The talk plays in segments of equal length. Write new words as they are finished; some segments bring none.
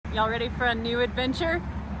Y'all ready for a new adventure?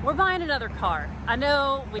 We're buying another car. I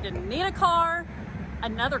know we didn't need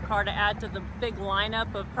another car to add to the big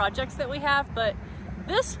lineup of projects that we have, but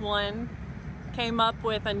this one came up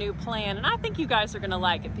with a new plan, and I think you guys are gonna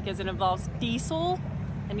like it because it involves diesel,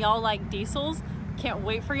 and y'all like diesels. Can't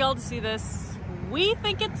wait for y'all to see this. We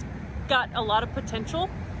think it's got a lot of potential,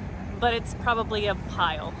 but it's probably a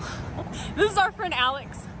pile. This is our friend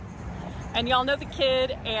Alex, and y'all know the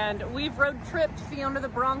kid, and we've road tripped Fiona the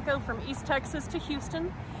Bronco from East Texas to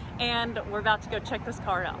Houston, and we're about to go check this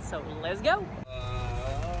car out, so let's go.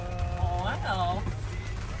 Wow,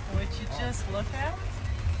 what you just look at?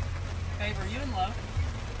 Babe, are you in love?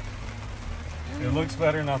 It looks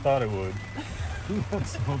better than I thought it would.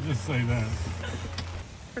 I'll just say that.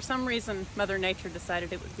 For some reason, Mother Nature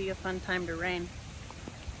decided it would be a fun time to rain.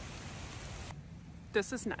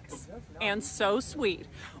 This is nice and so sweet.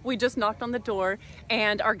 We just knocked on the door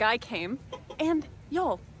and our guy came, and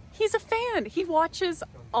y'all, he's a fan. He watches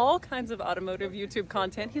all kinds of automotive YouTube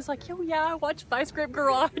content. He's like, yo, yeah, I watch Vice Grip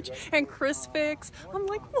Garage and Chris Fix. I'm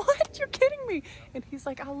like, what? You're kidding me. And he's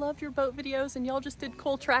like, I love your boat videos, and y'all just did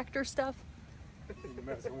cool tractor stuff.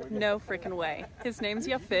 No freaking way. His name's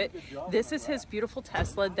Yaphet. This is his beautiful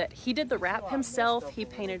Tesla that he did the wrap himself. He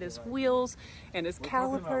painted his wheels and his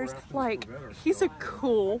calipers. Like, he's a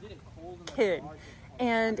cool kid.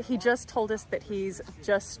 And he just told us that he's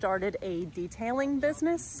just started a detailing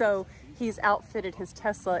business. So he's outfitted his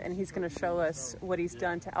Tesla, and he's going to show us what he's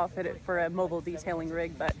done to outfit it for a mobile detailing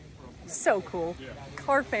rig. But so cool.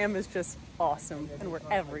 Car fam is just awesome, and we're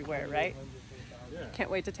everywhere, right?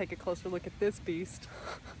 Can't wait to take a closer look at this beast.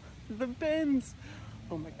 The Benz.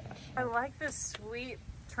 Oh my gosh. I like this sweet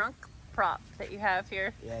trunk prop that you have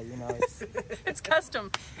here. Yeah, you know, it's it's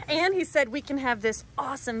custom. And he said we can have this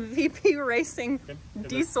awesome VP Racing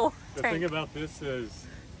diesel the tank. thing about this is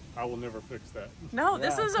I will never fix that. No,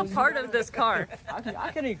 this is a part of this car.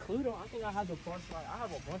 I can include them. I think I have the parts. Like, I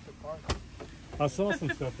have a bunch of parts. I saw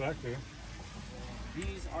some stuff back there.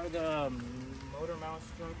 These are the motor mount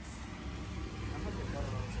struts. I have the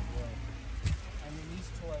motor mounts as well. And then these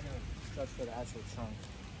two are the struts for the actual trunk.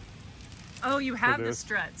 Oh, you have the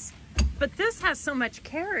struts. But this has so much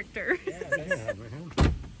character. Yeah,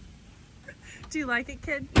 man. Do you like it,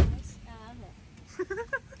 kid?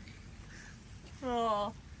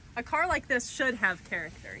 Oh, a car like this should have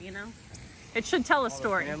character, you know? It should tell a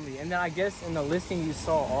story. Family. And then I guess in the listing you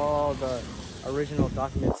saw all the original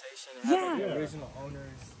documentation. It has, like, the original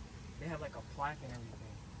owners. They have like a plaque and everything.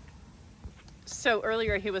 So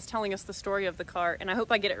earlier he was telling us the story of the car, and I hope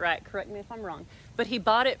I get it right, correct me if I'm wrong, but he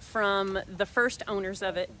bought it from the first owners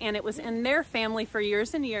of it, and it was in their family for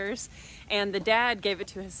years and years, and the dad gave it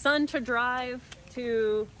to his son to drive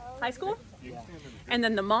to high school, and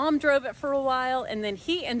then the mom drove it for a while, and then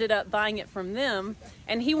he ended up buying it from them,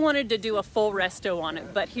 and he wanted to do a full resto on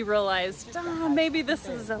it, but he realized, maybe this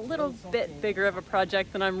is a little bit bigger of a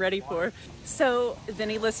project than I'm ready for, so then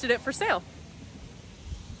he listed it for sale.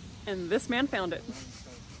 And this man found it.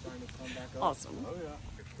 Awesome. Oh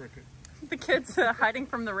yeah. The kid's hiding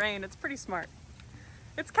from the rain. It's pretty smart.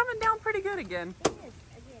 It's coming down pretty good again. It is.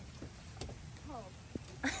 Oh.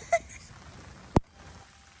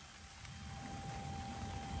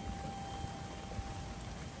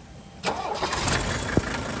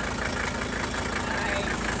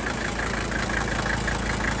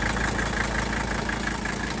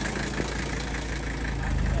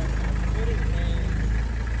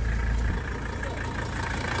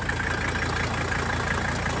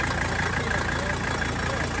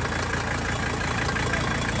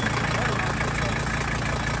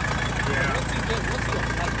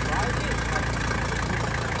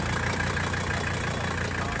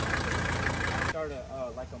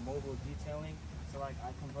 Like a mobile detailing, so like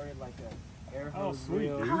I converted like a air Oh, hose sweet,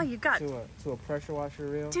 reel dude. Oh, you got... to a pressure washer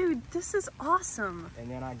reel. Dude, this is awesome.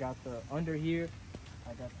 And then I got the under here.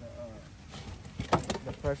 I got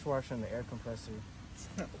the pressure washer and the air compressor.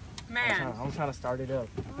 Man, I'm trying to start it up.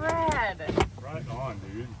 rad. Right on,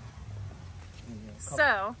 dude.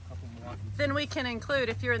 So, then we can include,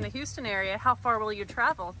 if you're in the Houston area, how far will you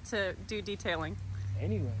travel to do detailing?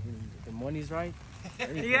 Anyway, the money's right.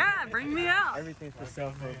 Yeah, bring me out. Everything's for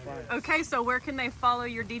sale for a price. Okay, so where can they follow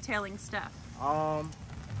your detailing stuff?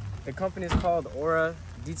 The company is called Aura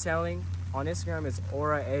Detailing. On Instagram, it's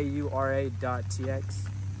aura.tx.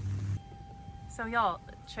 So y'all,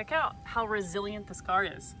 check out how resilient this car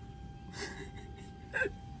is.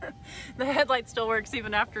 The headlight still works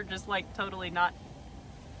even after just like totally not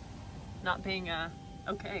being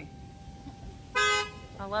okay.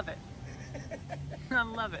 I love it. I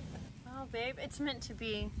love it. Oh babe, it's meant to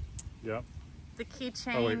be. Yep. the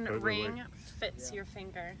keychain wait. ring fits your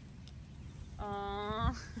finger.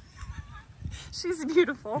 Aww. She's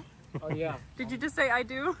beautiful. Oh yeah. Did you just say I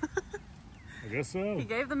do? I guess so. He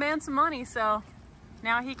gave the man some money, so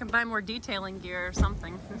now he can buy more detailing gear or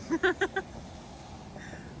something.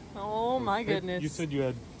 Oh my goodness. You said you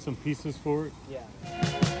had some pieces for it? Yeah.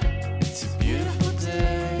 It's a beautiful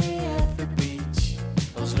day at the beach.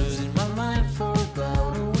 I was losing my mind for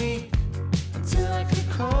about a week until I could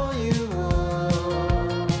call you up.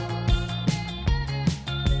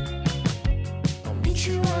 I'll meet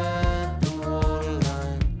you at the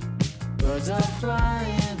waterline. Birds are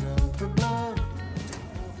flying up above.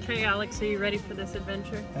 Okay, Alex, are you ready for this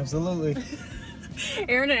adventure? Absolutely.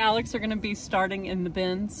 Aaron and Alex are going to be starting in the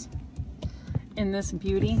bins in this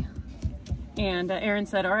beauty. And Aaron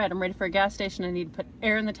said, all right, I'm ready for a gas station. I need to put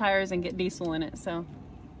air in the tires and get diesel in it. So, and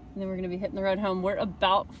then we're going to be hitting the road home. We're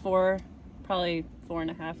about probably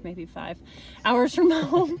 4.5, maybe 5 hours from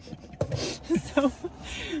home. So,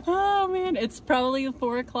 oh man, it's probably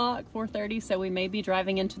 4 o'clock, 4:30. So we may be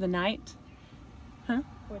driving into the night. Huh?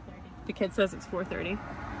 4:30. The kid says it's 4:30.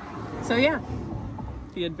 So yeah,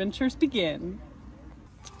 the adventures begin.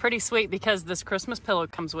 It's pretty sweet because this Christmas pillow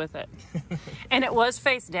comes with it. And it was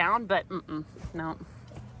face down, but no.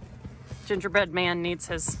 Gingerbread man needs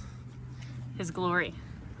his glory.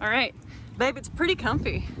 All right, babe, it's pretty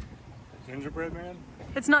comfy. Gingerbread man?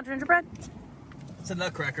 It's not gingerbread? It's a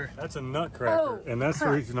nutcracker. That's a nutcracker, Oh, and that's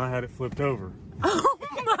crap. the reason I had it flipped over. Oh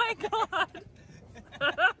my God.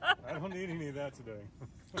 I don't need any of that today.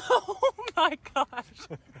 Oh my gosh.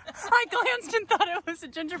 I glanced and thought it was a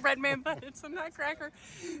gingerbread man, but it's a nutcracker.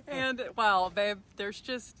 And wow, babe, that's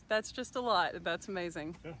just a lot. That's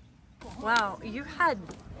amazing. Yeah. Wow, you had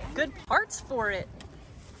good parts for it.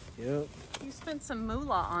 Yep. You spent some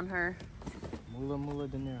moolah on her. Mula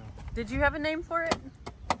dinero. Did you have a name for it?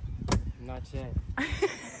 Not yet.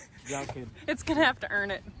 Y'all could. It's gonna have to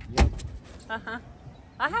earn it. Yep. Uh-huh.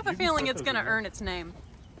 I have a You can feeling set it's those gonna in there. earn its name.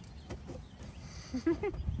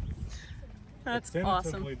 That's Tentatively,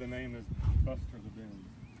 awesome. the name is Buster the Bin.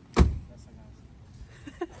 That's a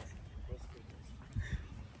nice.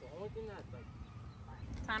 The only thing that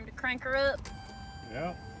like Time to crank her up.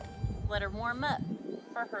 Yeah. Let her warm up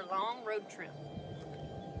for her long road trip.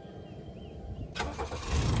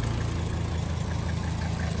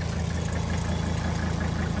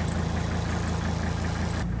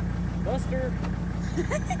 Buster.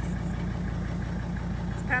 It's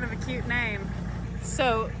kind of a cute name.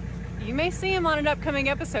 So you may see him on an upcoming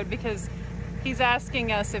episode because he's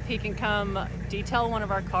asking us if he can come detail one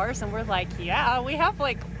of our cars, and we're like, yeah, we have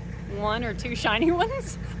like 1 or 2 shiny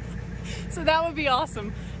ones. So that would be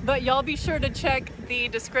awesome. But y'all be sure to check the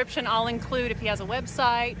description. I'll include if he has a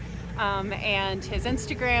website and his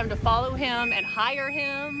Instagram to follow him and hire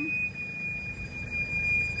him.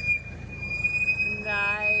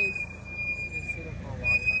 Nice.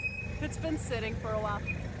 It's been sitting for a while.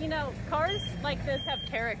 You know, cars like this have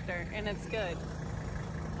character, and it's good.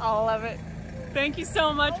 I love it. Thank you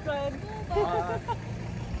so much, bud.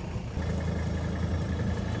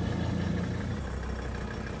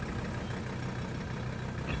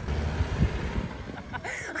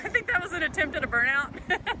 I think that was an attempt at a burnout.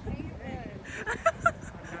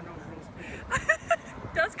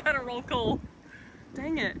 Does kind of roll cool.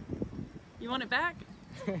 Dang it. You want it back?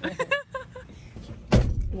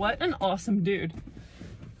 What an awesome dude.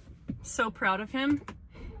 So proud of him.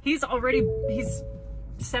 He's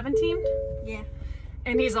 17? Yeah.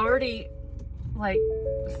 And he's already like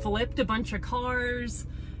flipped a bunch of cars.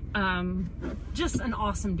 Just an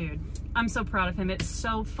awesome dude. I'm so proud of him. It's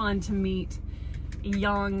so fun to meet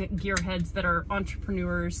young gearheads that are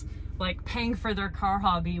entrepreneurs, like paying for their car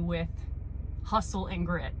hobby with hustle and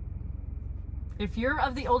grit. If you're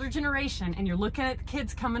of the older generation and you're looking at the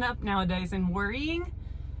kids coming up nowadays and worrying,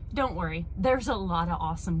 don't worry. There's a lot of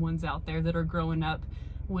awesome ones out there that are growing up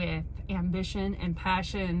with ambition and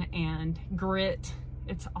passion and grit.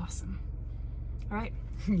 It's awesome. All right,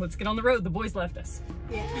 let's get on the road. The boys left us.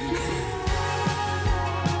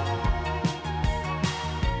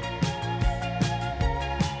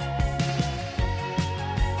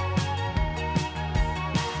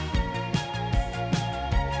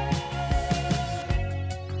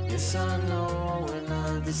 Yes, I know we're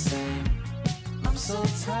not the same. I'm so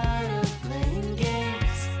tired of playing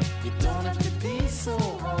games. You don't have to be so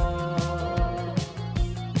hard.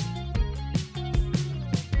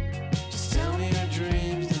 Just tell me your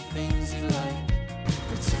dreams, the things you like.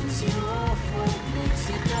 What turns you off, what makes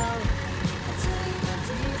you down. I'll tell you my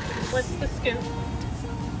deepest. What's the scoop?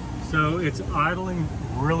 So it's idling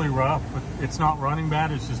really rough, but it's not running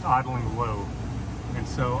bad, it's just idling low. And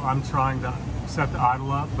so I'm trying to set the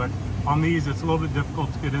idle up, but on these it's a little bit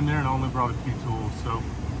difficult to get in there, and I only brought a few tools, so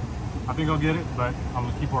I think I'll get it, but I'm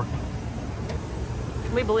gonna keep working.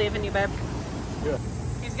 We believe in you, babe. Yeah.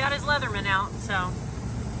 He's got his Leatherman out, so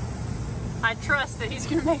I trust that he's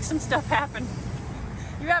gonna make some stuff happen.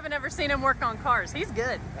 You haven't ever seen him work on cars. He's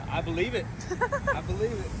good. I believe it. I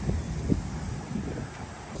believe it.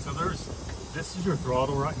 So this is your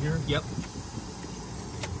throttle right here. Yep.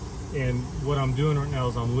 And what I'm doing right now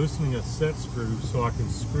is I'm loosening a set screw so I can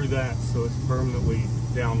screw that so it's permanently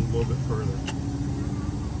down a little bit further.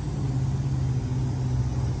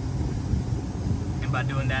 And by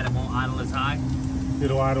doing that, it won't idle as high?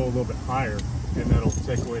 It'll idle a little bit higher, and that'll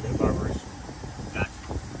take away that vibration. Gotcha.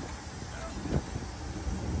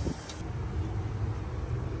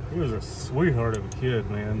 He was a sweetheart of a kid,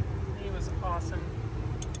 man. He was awesome.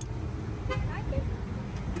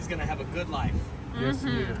 He's gonna have a good life. Yes, he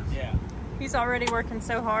is. Yeah. He's already working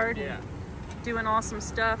so hard, Yeah. doing awesome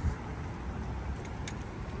stuff.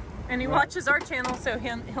 And he watches our channel, so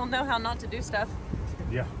he'll know how not to do stuff.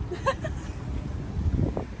 Yeah.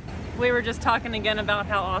 We were just talking again about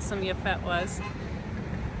how awesome Yaphet was.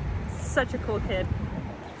 Such a cool kid.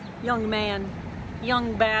 Young man,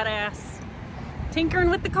 young badass. Tinkering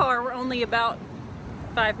with the car. We're only about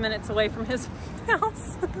 5 minutes away from his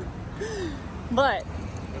house. But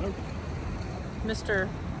Mr.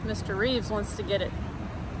 Reeves wants to get it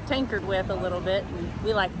tinkered with a little bit, and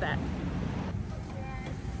we like that.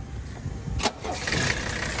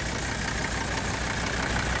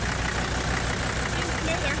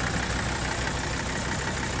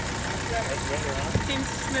 Seems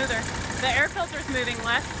smoother. The air filter's moving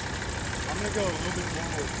left. I'm gonna go a little bit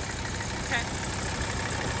more. Okay.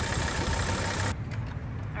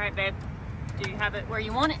 All right, babe. Do you have it where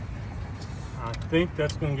you want it? I think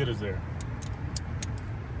that's gonna get us there.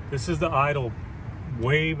 This is the idle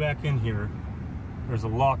way back in here. There's a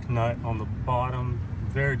lock nut on the bottom,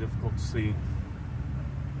 very difficult to see.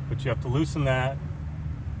 But you have to loosen that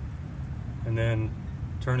and then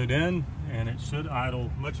turn it in, and it should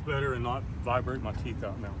idle much better and not vibrate my teeth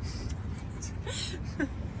out now.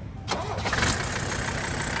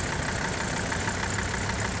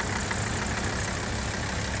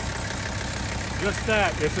 Just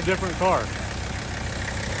that, it's a different car.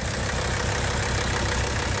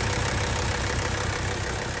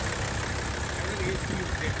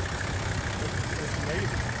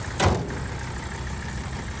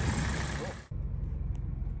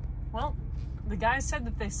 Well, the guys said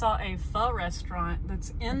that they saw a pho restaurant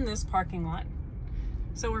that's in this parking lot.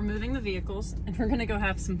 So we're moving the vehicles and we're gonna go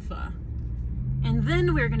have some pho. And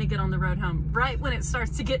then we're gonna get on the road home right when it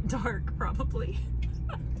starts to get dark, probably.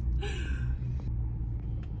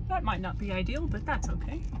 That might not be ideal, but that's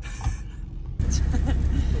okay.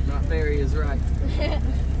 Not Barry is right. I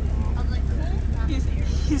was like, cool.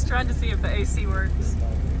 He's trying to see if the AC works.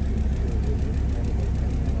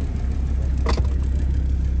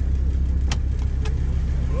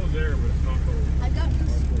 Well, there, but it's not cold. I got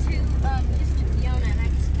used to Fiona, and I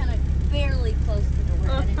just kind of barely closed the door,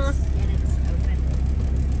 and it's open.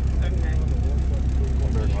 Okay. I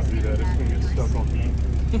better not do that, it's gonna get stuck on me.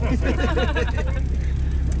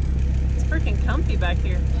 It's freaking comfy back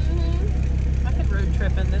here. Mm-hmm. I could road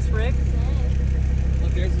trip in this rig.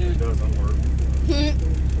 Look, there's It doesn't work.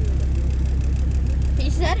 He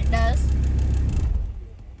said it does.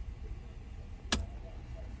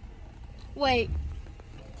 Wait,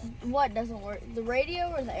 what doesn't work? The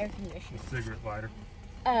radio or the air conditioner? The cigarette lighter.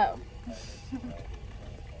 Oh.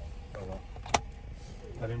 Oh well.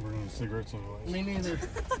 I didn't bring any cigarettes anyways. Me neither.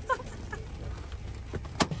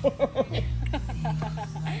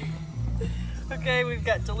 Okay, we've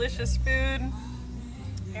got delicious food.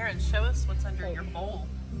 Aaron, show us what's under your bowl.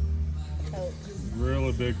 Oh.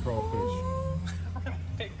 Really big crawfish.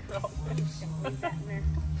 Big crawfish.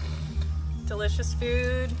 Delicious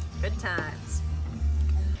food, good times.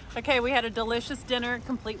 Okay, we had a delicious dinner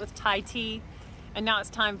complete with Thai tea, and now it's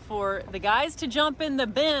time for the guys to jump in the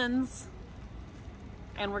bins,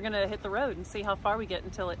 and we're gonna hit the road and see how far we get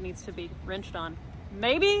until it needs to be wrenched on.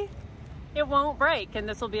 Maybe it won't break and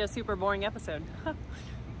this will be a super boring episode.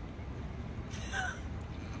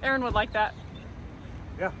 Aaron would like that.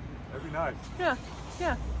 Yeah, that'd be nice. Yeah,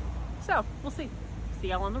 yeah. So, we'll see. See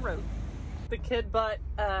y'all on the road. The kid bought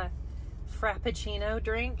a Frappuccino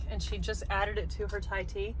drink and she just added it to her Thai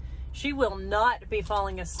tea. She will not be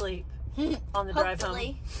falling asleep on the drive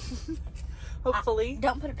home. Hopefully.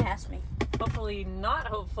 Don't put it past me. Hopefully not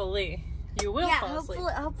hopefully. You will fall asleep.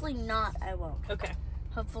 Hopefully not, I won't. Okay.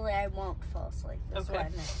 Hopefully I won't fall asleep. That's Okay. what I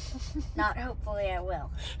meant. Not hopefully I will.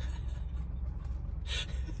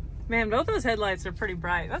 Man, both those headlights are pretty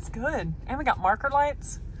bright. That's good. And we got marker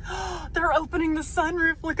lights. They're opening the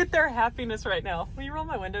sunroof. Look at their happiness right now. Will you roll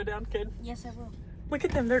my window down, kid? Yes, I will. Look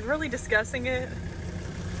at them. They're really discussing it.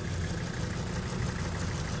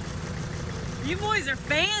 You boys are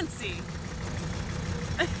fancy.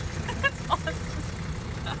 That's awesome.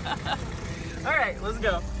 All right, let's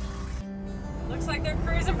go. Looks like they're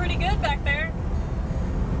cruising pretty good back there.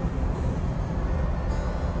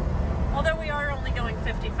 Although we are only going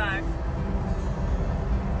 55.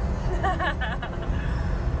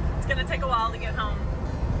 It's gonna take a while to get home.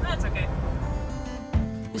 That's okay.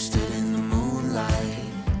 We stood in the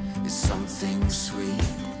moonlight. It's something sweet.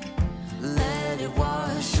 Let it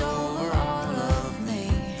wash over all of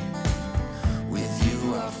me. With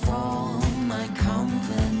you I form my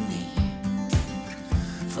company.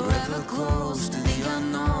 Forever close to the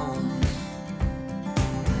unknown.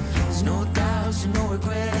 There's no doubts and no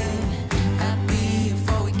regret. Happy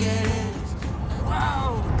before we get it.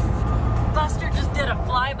 Whoa! Buster just did a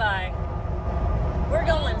flyby. We're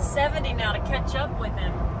going 70 now to catch up with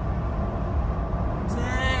him.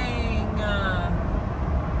 Dang.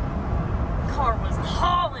 Car was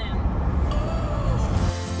hauling.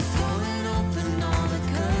 Going open all the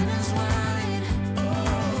curtains wide.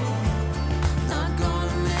 Not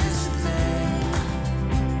gonna miss a thing.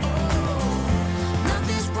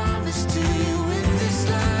 Nothing's promised to you in this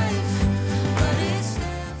life, but it's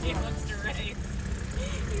there. He wants to race.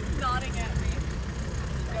 He's nodding at me.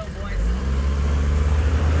 Go, boys.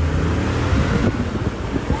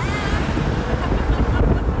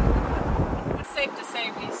 It's safe to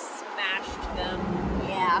say we smashed them.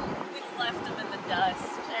 Yeah. We left them in the dust.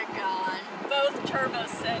 They're gone. Both turbos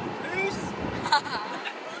said, "Peace."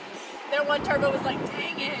 Their one turbo was like,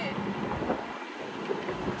 "Dang it."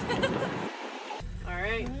 All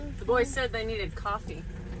right. The boys said they needed coffee.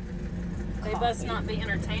 They must not be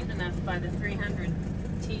entertained enough by the 300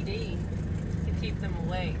 TD to keep them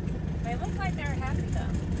awake. They look like they're happy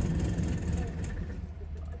though.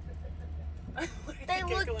 What are They you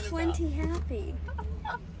look giggling plenty happy.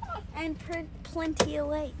 And plenty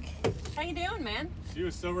awake. about? How you doing, man? She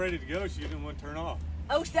was so ready to go, she didn't want to turn off.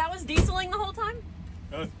 Oh, that was dieseling the whole time?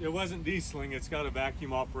 It wasn't dieseling, it's got a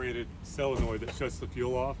vacuum operated solenoid that shuts the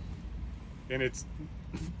fuel off. And it's,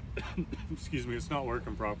 excuse me, it's not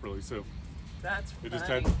working properly. So That's it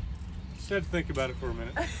funny. just had to think about it for a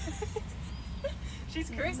minute. She's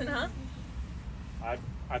cruising, huh?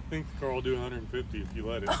 I think the car will do 150 if you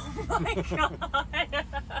let it. Oh my god.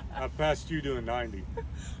 I passed you doing 90.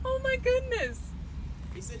 Oh my goodness.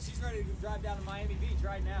 He said she's ready to drive down to Miami Beach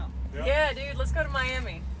right now. Yeah, dude, let's go to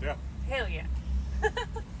Miami. Yeah. Hell yeah.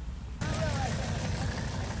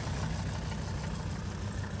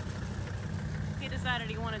 He decided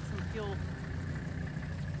he wanted some fuel.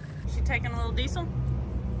 She taking a little diesel?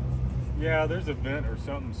 Yeah, there's a vent or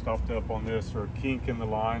something stopped up on this or a kink in the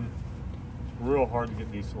line. It's real hard to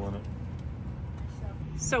get diesel in it.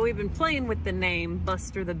 So we've been playing with the name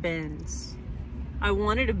Buster the Benz. I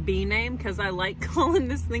wanted a B name because I like calling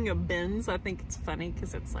this thing a Benz. I think it's funny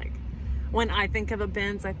because it's like, when I think of a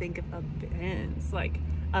Benz, I think of a Benz, like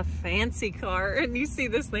a fancy car. And you see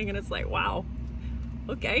this thing and it's like, wow,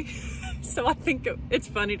 okay. So I think it's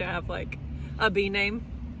funny to have like a B name,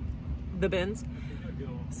 the Benz.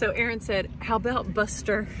 So Aaron said, how about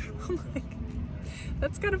Buster? I'm like,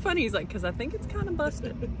 that's kind of funny. He's like, because I think it's kind of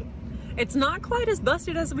busted. It's not quite as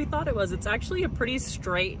busted as we thought it was. It's actually a pretty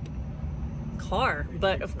straight car,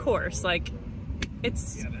 but of course, like,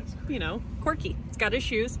 it's, you know, quirky. It's got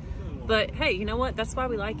issues, but hey, you know what? That's why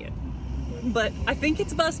we like it. But I think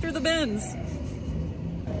it's Buster the Benz.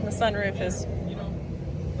 The sunroof is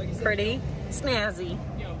pretty snazzy.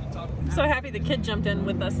 I'm so happy the kid jumped in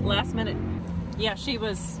with us last minute. Yeah, she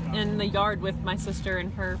was in the yard with my sister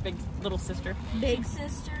and her big little sister. Big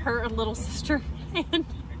sister? Her little sister. And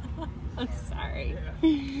I'm sorry.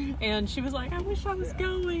 And she was like, I wish I was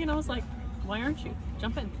going. And I was like, why aren't you?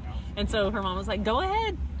 Jump in. And so her mom was like, go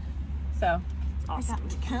ahead. So it's awesome. I got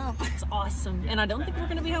to come. It's awesome. And I don't think we're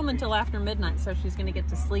going to be home until after midnight. So she's going to get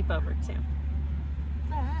to sleep over too.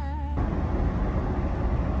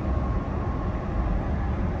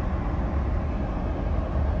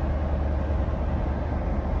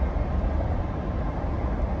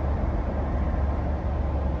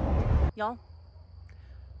 Y'all,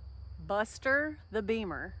 Buster the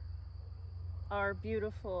Beamer, our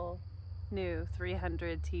beautiful new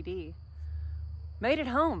 300 TD, made it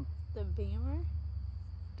home. The Beamer?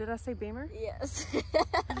 Did I say Beamer? Yes.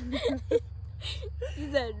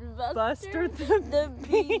 You said Buster the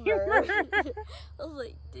Beamer. Beamer. I was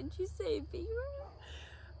like, did you say Beamer?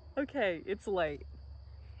 Okay, it's late.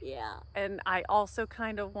 Yeah. And I also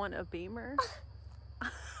kind of want a Beamer.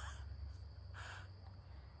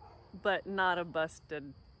 But not a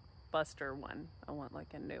Buster one. I want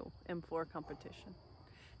like a new M4 competition.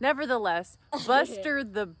 Nevertheless, Buster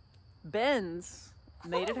the Benz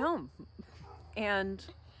made it home. And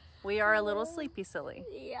we are a little sleepy silly.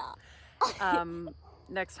 Yeah.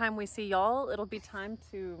 Next time we see y'all, it'll be time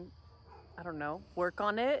to, I don't know, work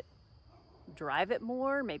on it, drive it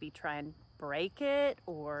more, maybe try and break it,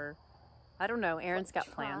 or I don't know. Aaron's got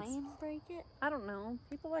plans. Try and break it? I don't know.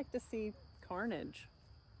 People like to see carnage.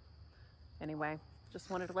 Anyway, just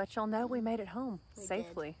wanted to let y'all know we made it home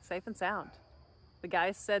safely, safe and sound. The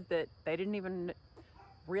guys said that they didn't even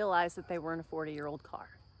realize that they were in a 40-year-old car.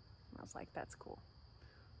 And I was like, that's cool.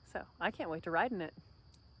 So I can't wait to ride in it.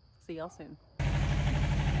 See y'all soon.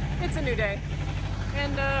 It's a new day.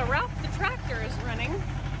 And Ralph the tractor is running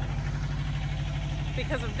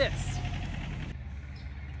because of this.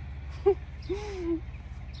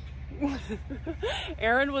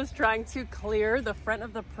 Aaron was trying to clear the front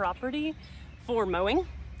of the property for mowing,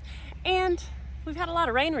 and we've had a lot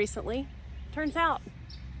of rain recently. Turns out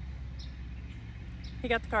he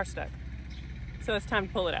got the car stuck, so it's time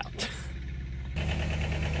to pull it out.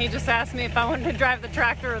 He just asked me if I wanted to drive the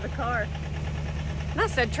tractor or the car, and I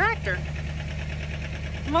said tractor.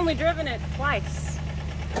 I've only driven it twice.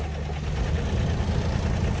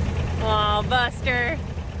 Aw, Buster.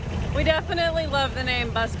 We definitely love the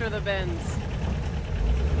name Buster the Benz.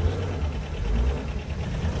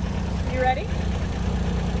 You ready?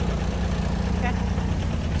 Okay.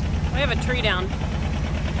 We have a tree down.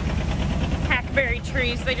 Hackberry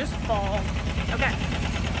trees, they just fall. Okay.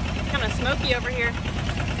 Kind of smoky over here.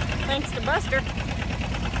 Thanks to Buster.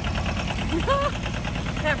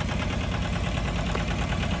 Okay.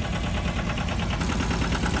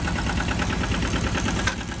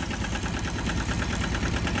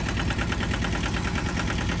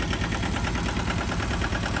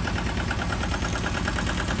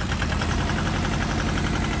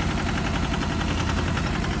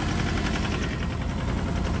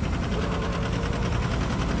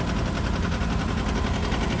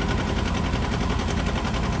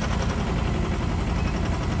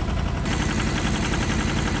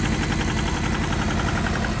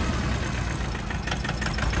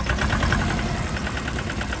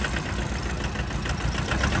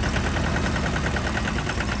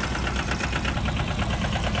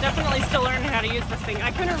 Definitely still learning how to use this thing.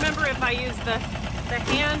 I couldn't remember if I used the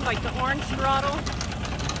hand, like the orange throttle,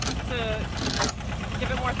 to give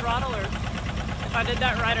it more throttle, or if I did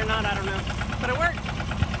that right or not, I don't know. But it worked.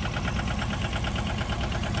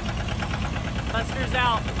 Buster's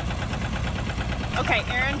out. Okay,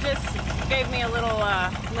 Aaron just gave me a little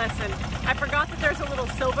lesson. I forgot that there's a little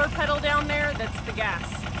silver pedal down there that's the gas.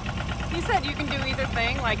 He said you can do either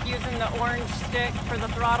thing, like using the orange stick for the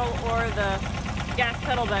throttle or the gas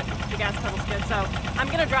pedal, but the gas pedal's good. So I'm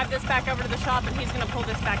gonna drive this back over to the shop and he's gonna pull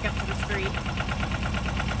this back up to the street.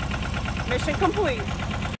 Mission complete.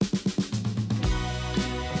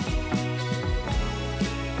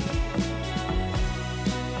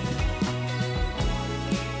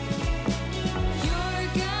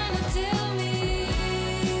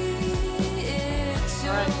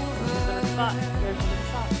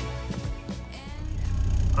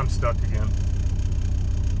 I'm stuck again.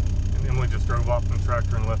 And Emily just drove off from the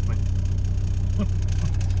tractor and left me.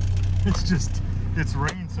 It's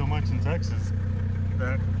rained so much in Texas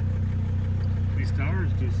that these tires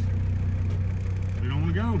just, they don't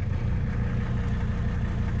want to go.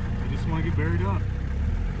 They just want to get buried up.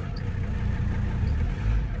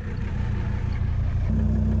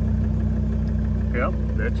 Yep,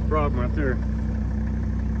 that's your problem right there.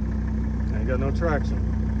 Ain't got no traction.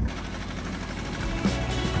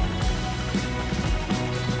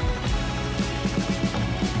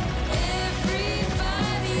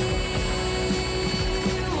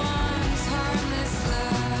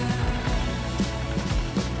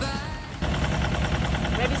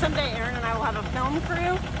 Someday Aaron and I will have a film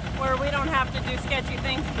crew where we don't have to do sketchy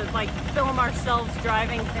things, but like film ourselves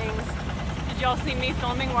driving things. Did y'all see me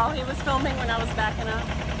filming while he was filming when I was backing up?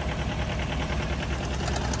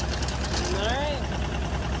 Alright.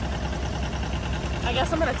 I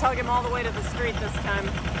guess I'm gonna tug him all the way to the street this time.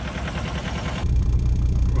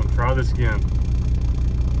 We're gonna try this again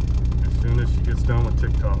as soon as she gets done with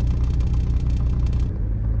TikTok.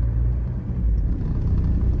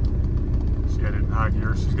 Had it in high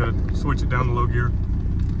gear. She's got to switch it down to low gear.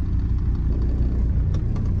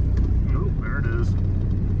 Oh, there it is.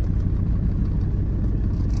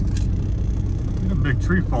 Look at a big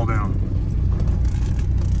tree fall down.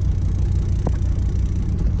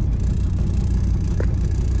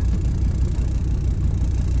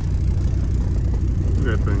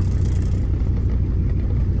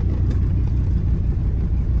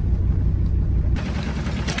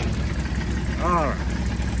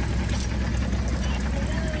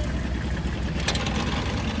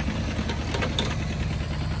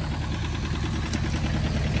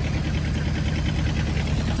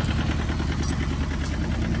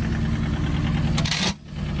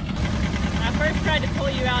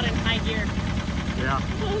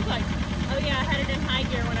 was like, oh yeah, I had it in high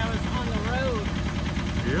gear when I was on the road.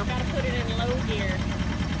 Yep. Gotta put it in low gear.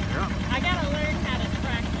 Yeah. I gotta learn how to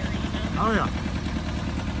tractor, you know? Oh yeah.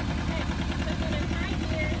 Okay, put it in high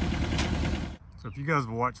gear. So if you guys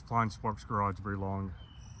have watched Flying Sparks Garage very long,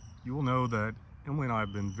 you will know that Emily and I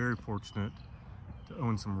have been very fortunate to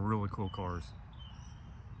own some really cool cars.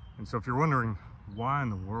 And so if you're wondering why in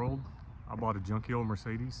the world I bought a junky old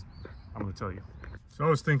Mercedes, I'm going to tell you. So I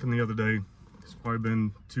was thinking the other day, it's probably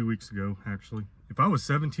been 2 weeks ago actually, if I was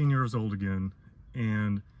 17 years old again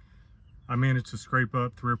and I managed to scrape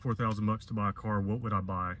up $3,000 or $4,000 to buy a car, what would I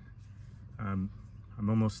buy? I'm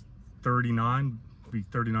almost 39, be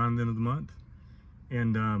 39 at the end of the month,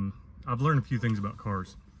 and I've learned a few things about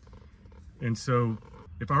cars. And so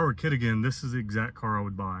if I were a kid again, this is the exact car I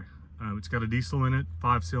would buy. It's got a diesel in it,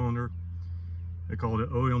 5-cylinder. They called it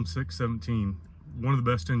OM 617. One of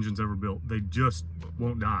the best engines ever built. They just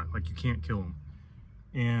won't die, like you can't kill them.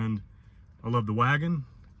 And I love the wagon.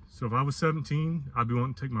 So if I was 17, I'd be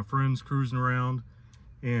wanting to take my friends cruising around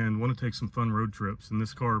and want to take some fun road trips. And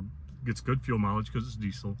this car gets good fuel mileage because it's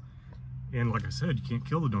diesel. And like I said, you can't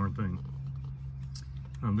kill the darn thing.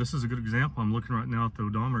 This is a good example. I'm looking right now at the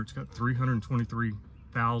odometer. It's got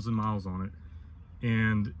 323,000 miles on it,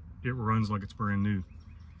 and it runs like it's brand new.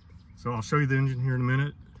 So I'll show you the engine here in a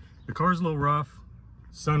minute. The car's a little rough.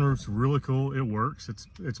 Sunroof's really cool. It works.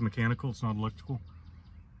 It's mechanical. It's not electrical.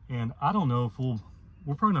 And I don't know if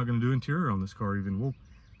we're probably not going to do interior on this car even. We'll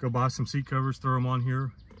go buy some seat covers, throw them on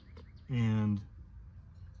here, and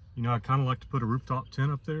you know, I kind of like to put a rooftop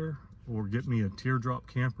tent up there, or get me a teardrop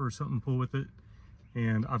camper or something to pull with it.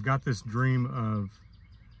 And I've got this dream of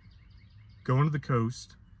going to the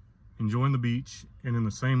coast, enjoying the beach, and in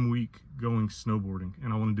the same week going snowboarding.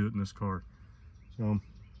 And I want to do it in this car. So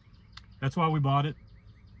that's why we bought it.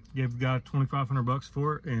 Gave the guy $2,500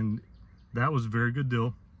 for it, and that was a very good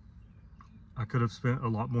deal. I could have spent a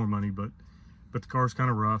lot more money, but the car's kind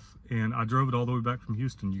of rough, and I drove it all the way back from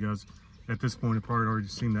Houston. You guys at this point have probably already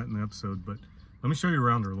seen that in the episode, but let me show you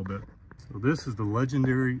around her a little bit. So this is the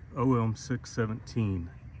legendary OM 617.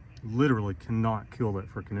 Literally cannot kill that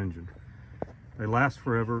freaking engine. They last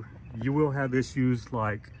forever. You will have issues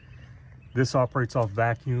like this operates off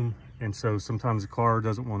vacuum, and so sometimes the car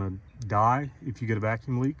doesn't want to die if you get a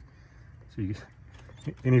vacuum leak. So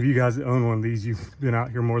any of you guys that own one of these, you've been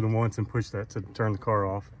out here more than once and pushed that to turn the car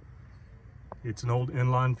off. It's an old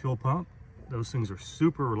inline fuel pump. Those things are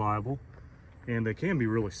super reliable, and they can be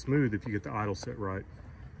really smooth if you get the idle set right.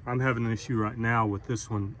 I'm having an issue right now with this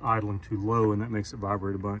one idling too low, and that makes it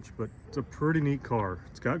vibrate a bunch, but it's a pretty neat car.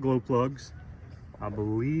 It's got glow plugs. I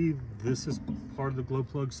believe this is part of the glow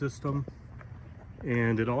plug system,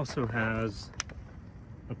 and it also has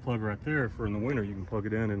a plug right there for in the winter. You can plug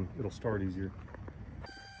it in and it'll start easier.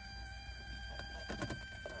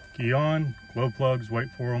 Key on, glow plugs, wait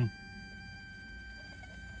for them.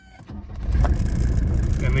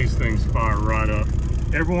 And these things fire right up.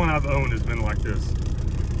 Everyone I've owned has been like this.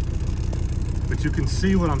 But you can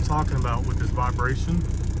see what I'm talking about with this vibration.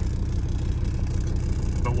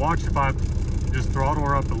 But watch if I just throttle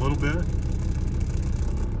her up a little bit.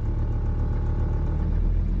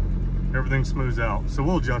 Everything smooths out. So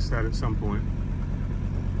we'll adjust that at some point.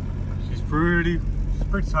 She's pretty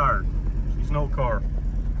tired. She's an old car.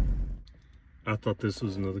 I thought this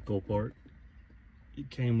was another cool part. It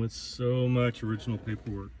came with so much original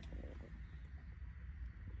paperwork.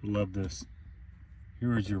 Love this.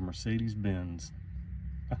 Here is your Mercedes-Benz.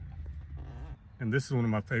 And this is one of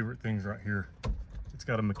my favorite things right here. It's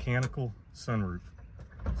got a mechanical sunroof.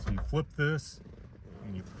 So you flip this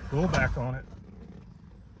and you pull back on it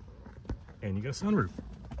and you get a sunroof.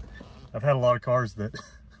 I've had a lot of cars that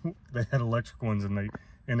they had electric ones and they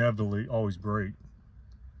inevitably always break.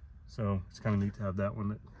 So it's kind of neat to have that one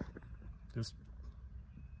that just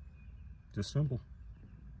simple.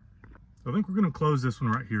 So I think we're going to close this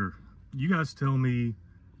one right here. You guys tell me,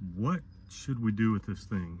 what should we do with this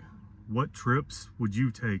thing? What trips would you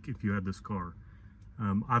take if you had this car?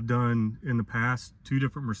 I've done in the past 2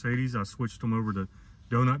 different Mercedes. I switched them over to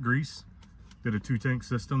donut grease, did a 2-tank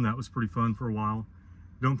system. That was pretty fun for a while.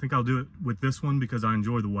 Don't think I'll do it with this one because I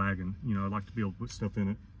enjoy the wagon. You know, I like to be able to put stuff in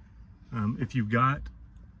it. If you've got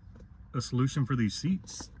a solution for these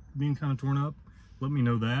seats being kind of torn up, let me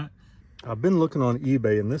know that. I've been looking on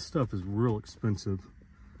eBay and this stuff is real expensive.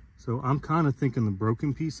 So I'm kind of thinking the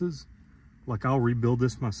broken pieces, like I'll rebuild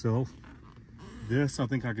this myself. This, I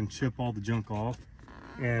think I can chip all the junk off,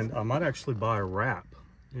 and I might actually buy a wrap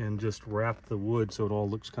and just wrap the wood so it all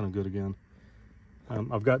looks kind of good again.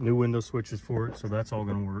 I've got new window switches for it, so that's all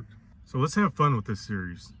gonna work. So let's have fun with this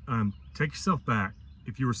series. Take yourself back.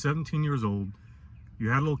 If you were 17 years old, you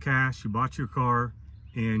had a little cash, you bought your car,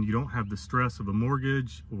 and you don't have the stress of a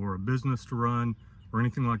mortgage or a business to run or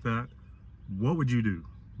anything like that, what would you do?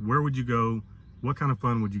 Where would you go? What kind of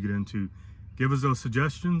fun would you get into? Give us those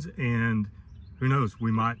suggestions, and who knows,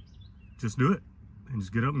 we might just do it and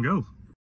just get up and go.